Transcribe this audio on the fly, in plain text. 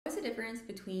the difference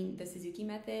between the Suzuki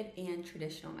method and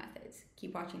traditional methods?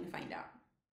 Keep watching to find out.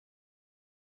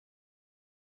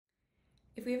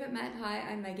 If we haven't met, hi,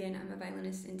 I'm Megan. I'm a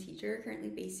violinist and teacher currently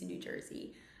based in New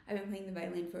Jersey. I've been playing the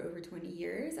violin for over 20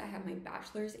 years. I have my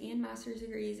bachelor's and master's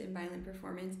degrees in violin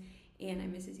performance, and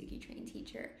I'm a Suzuki trained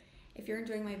teacher. If you're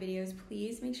enjoying my videos,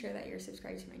 please make sure that you're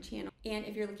subscribed to my channel. And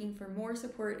if you're looking for more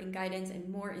support and guidance and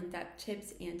more in-depth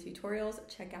tips and tutorials,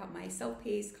 check out my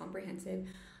self-paced, comprehensive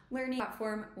learning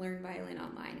platform, Learn Violin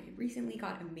Online. It recently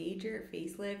got a major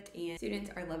facelift and students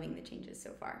are loving the changes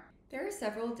so far. There are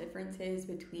several differences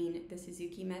between the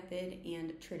Suzuki method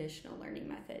and traditional learning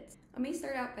methods. Let me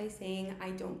start out by saying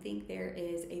I don't think there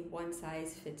is a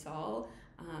one-size-fits-all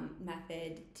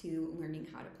method to learning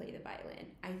how to play the violin.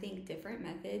 I think different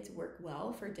methods work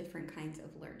well for different kinds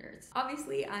of learners.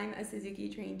 Obviously, I'm a Suzuki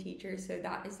trained teacher, so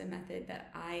that is the method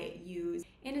that I use,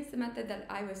 and it's the method that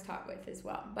I was taught with as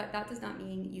well. But that does not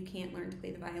mean you can't learn to play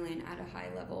the violin at a high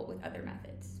level with other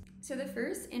methods. So the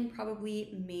first and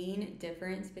probably main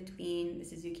difference between the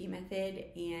Suzuki method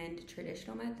and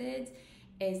traditional methods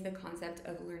is the concept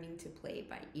of learning to play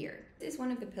by ear. This is one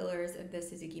of the pillars of the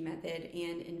Suzuki method,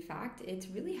 and in fact, it's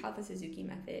really how the Suzuki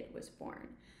method was born.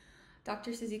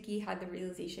 Dr. Suzuki had the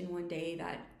realization one day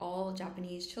that all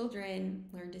Japanese children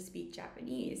learn to speak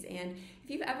Japanese, and if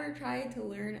you've ever tried to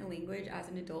learn a language as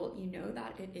an adult, you know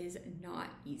that it is not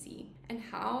easy. And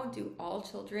how do all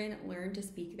children learn to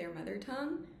speak their mother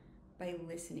tongue? By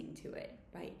listening to it,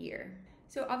 by ear.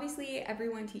 So obviously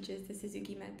everyone teaches the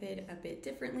Suzuki method a bit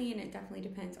differently, and it definitely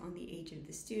depends on the age of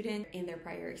the student and their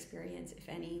prior experience, if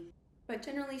any. But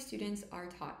generally students are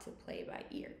taught to play by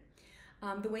ear.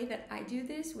 The way that I do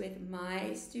this with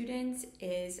my students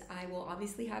is I will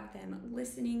obviously have them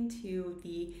listening to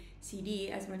the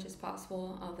CD as much as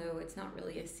possible, although it's not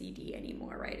really a CD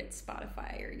anymore, right? It's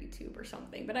Spotify or YouTube or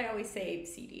something, but I always say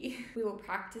CD. We will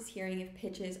practice hearing if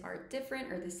pitches are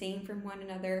different or the same from one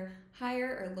another,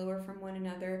 higher or lower from one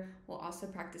another. We'll also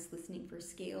practice listening for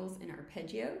scales and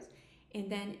arpeggios. And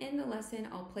then in the lesson,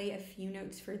 I'll play a few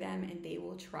notes for them and they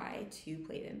will try to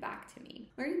play them back to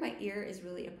me. Learning by ear is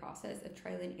really a process of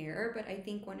trial and error, but I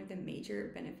think one of the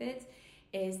major benefits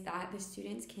is that the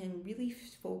students can really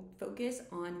focus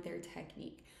on their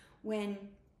technique. When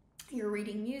you're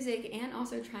reading music and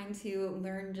also trying to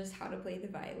learn just how to play the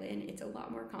violin, it's a lot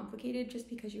more complicated just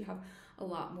because you have a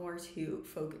lot more to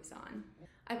focus on.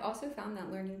 I've also found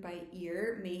that learning by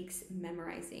ear makes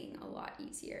memorizing a lot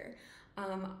easier.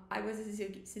 I was a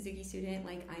Suzuki student,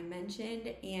 like I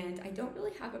mentioned, and I don't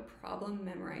really have a problem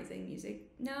memorizing music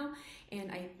now,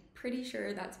 and I'm pretty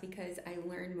sure that's because I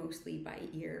learned mostly by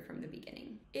ear from the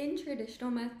beginning. In traditional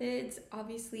methods,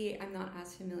 obviously I'm not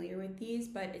as familiar with these,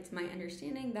 but it's my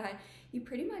understanding that you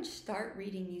pretty much start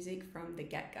reading music from the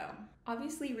get-go.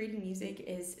 Obviously reading music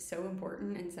is so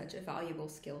important and such a valuable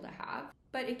skill to have,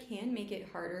 but it can make it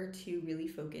harder to really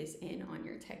focus in on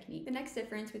your technique. The next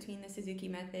difference between the Suzuki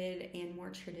method and more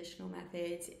traditional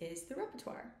methods is the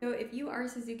repertoire. So if you are a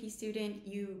Suzuki student,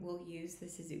 you will use the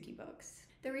Suzuki books.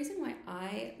 The reason why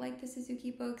I like the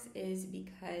Suzuki books is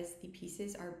because the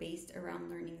pieces are based around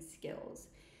learning skills.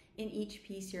 In each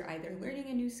piece, you're either learning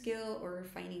a new skill or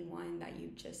refining one that you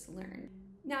just learned.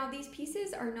 Now, these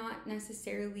pieces are not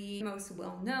necessarily the most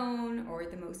well-known or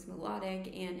the most melodic,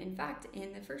 and in fact,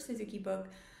 in the first Suzuki book,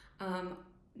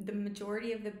 the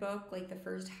majority of the book, like the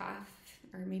first half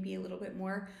or maybe a little bit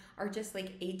more, are just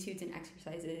like etudes and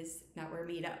exercises that were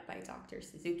made up by Dr.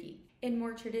 Suzuki. In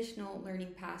more traditional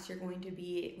learning paths, you're going to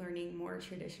be learning more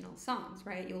traditional songs,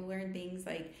 right? You'll learn things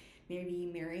like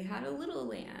maybe Mary Had a Little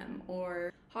Lamb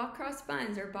or Hot Cross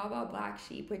Buns or Baba Black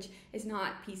Sheep, which is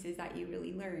not pieces that you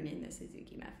really learn in the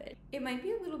Suzuki method. It might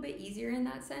be a little bit easier in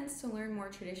that sense to learn more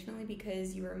traditionally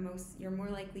because you're more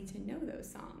likely to know those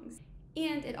songs.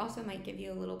 And it also might give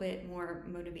you a little bit more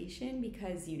motivation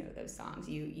because you know those songs,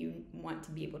 you want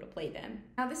to be able to play them.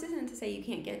 Now, this isn't to say you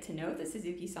can't get to know the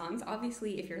Suzuki songs.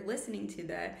 Obviously, if you're listening to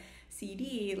the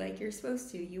CD like you're supposed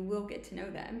to, you will get to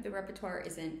know them. The repertoire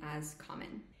isn't as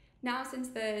common. Now, since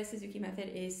the Suzuki method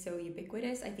is so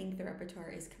ubiquitous, I think the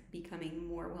repertoire is becoming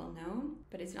more well-known,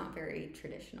 but it's not very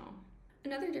traditional.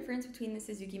 Another difference between the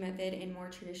Suzuki method and more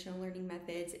traditional learning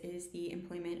methods is the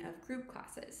employment of group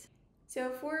classes. So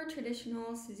for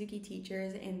traditional Suzuki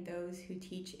teachers and those who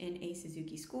teach in a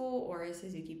Suzuki school or a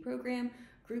Suzuki program,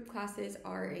 group classes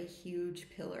are a huge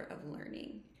pillar of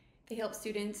learning. They help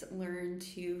students learn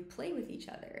to play with each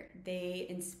other. They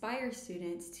inspire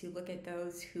students to look at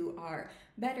those who are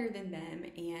better than them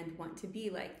and want to be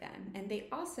like them. And they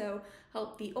also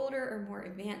help the older or more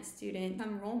advanced students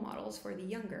become role models for the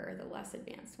younger or the less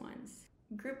advanced ones.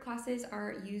 Group classes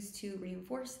are used to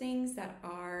reinforce things that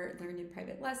are learned in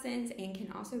private lessons and can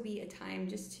also be a time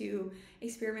just to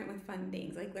experiment with fun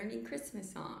things like learning Christmas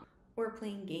songs or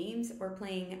playing games or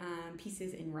playing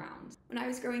pieces in rounds. When I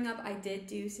was growing up, I did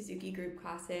do Suzuki group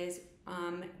classes.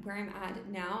 Where I'm at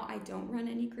now, I don't run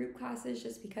any group classes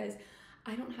just because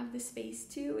I don't have the space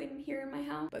to here in my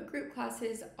house. But group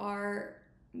classes are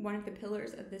one of the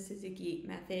pillars of the Suzuki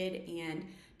method and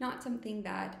not something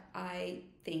that I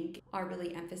think are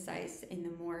really emphasized in the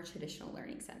more traditional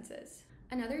learning senses.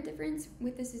 Another difference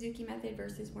with the Suzuki method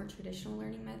versus more traditional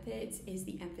learning methods is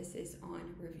the emphasis on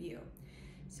review.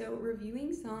 So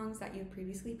reviewing songs that you've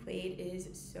previously played is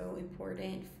so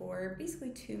important for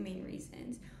basically two main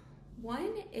reasons.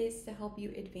 One is to help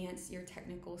you advance your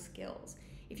technical skills.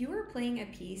 If you are playing a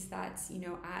piece that's,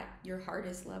 at your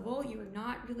hardest level, you are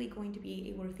not really going to be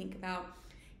able to think about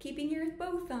keeping your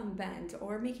bow thumb bent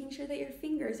or making sure that your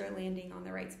fingers are landing on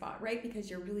the right spot, right? Because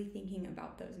you're really thinking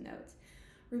about those notes.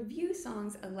 Review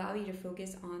songs allow you to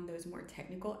focus on those more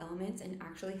technical elements and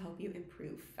actually help you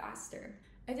improve faster.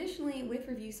 Additionally, with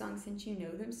review songs, since you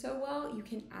know them so well, you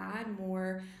can add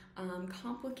more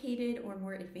complicated or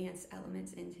more advanced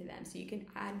elements into them. So you can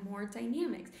add more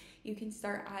dynamics. You can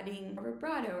start adding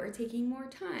vibrato or taking more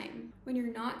time. When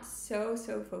you're not so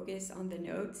focused on the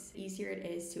notes, the easier it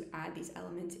is to add these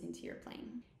elements into your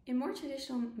playing. In more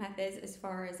traditional methods, as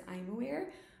far as I'm aware,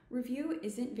 review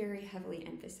isn't very heavily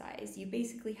emphasized. You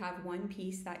basically have one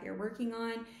piece that you're working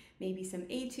on, maybe some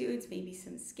etudes, maybe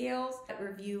some scales, that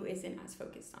review isn't as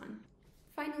focused on.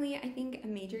 Finally, I think a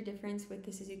major difference with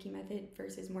the Suzuki method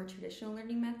versus more traditional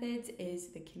learning methods is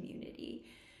the community.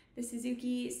 The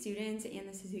Suzuki students and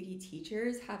the Suzuki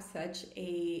teachers have such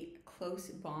a close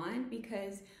bond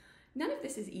because none of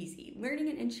this is easy. Learning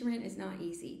an instrument is not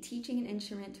easy. Teaching an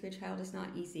instrument to a child is not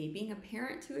easy. Being a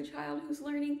parent to a child who's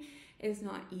learning is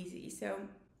not easy. So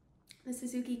the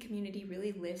Suzuki community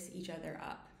really lifts each other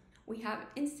up. We have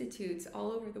institutes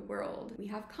all over the world. We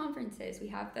have conferences. We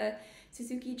have the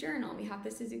Suzuki Journal. We have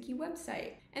the Suzuki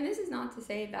website. And this is not to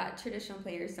say that traditional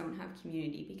players don't have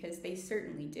community, because they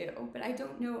certainly do. But I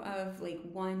don't know of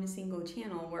one single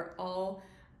channel where all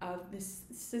of the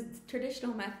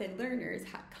traditional method learners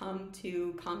come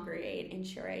to congregate and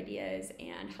share ideas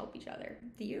and help each other.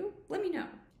 Do you? Let me know.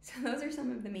 So those are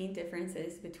some of the main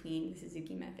differences between the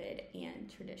Suzuki method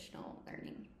and traditional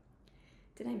learning.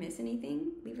 Did I miss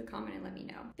anything? Leave a comment and let me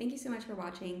know. Thank you so much for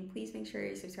watching. Please make sure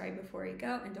you subscribe before you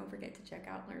go, and don't forget to check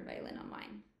out Learn Violin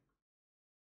Online.